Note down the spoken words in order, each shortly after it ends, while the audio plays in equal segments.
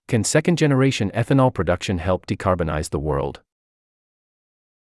Can second-generation ethanol production help decarbonize the world?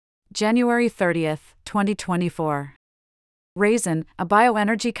 January 30th, 2024. Raízen, a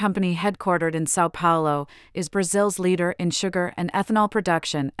bioenergy company headquartered in São Paulo, is Brazil's leader in sugar and ethanol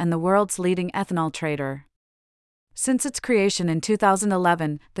production and the world's leading ethanol trader. Since its creation in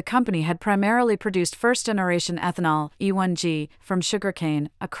 2011, the company had primarily produced first-generation ethanol, E1G, from sugarcane,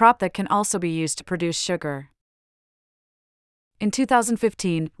 a crop that can also be used to produce sugar. In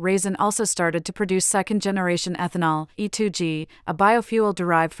 2015, Raízen also started to produce second-generation ethanol, E2G, a biofuel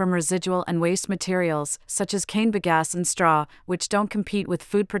derived from residual and waste materials, such as cane bagasse and straw, which don't compete with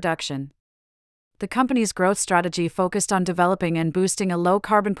food production. The company's growth strategy focused on developing and boosting a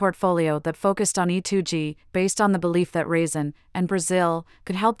low-carbon portfolio that focused on E2G, based on the belief that Raízen, and Brazil,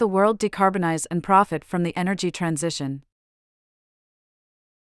 could help the world decarbonize and profit from the energy transition.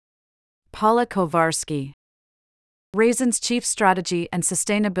 Paula Kowarski, Raízen's chief strategy and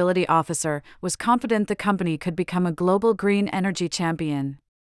sustainability officer, was confident the company could become a global green energy champion.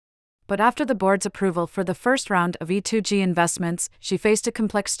 But after the board's approval for the first round of E2G investments, she faced a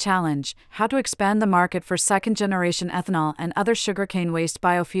complex challenge: how to expand the market for second-generation ethanol and other sugarcane waste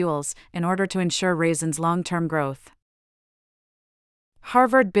biofuels in order to ensure Raízen's long-term growth.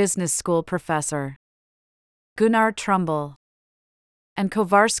 Harvard Business School professor Gunnar Trumbull and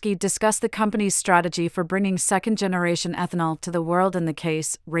Kowarski discussed the company's strategy for bringing second-generation ethanol to the world in the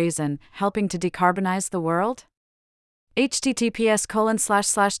case, Raízen, helping to decarbonize the world?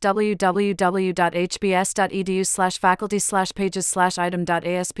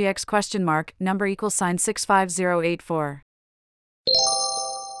 https://www.hbs.edu/faculty/pages/item.aspx ? Number =65084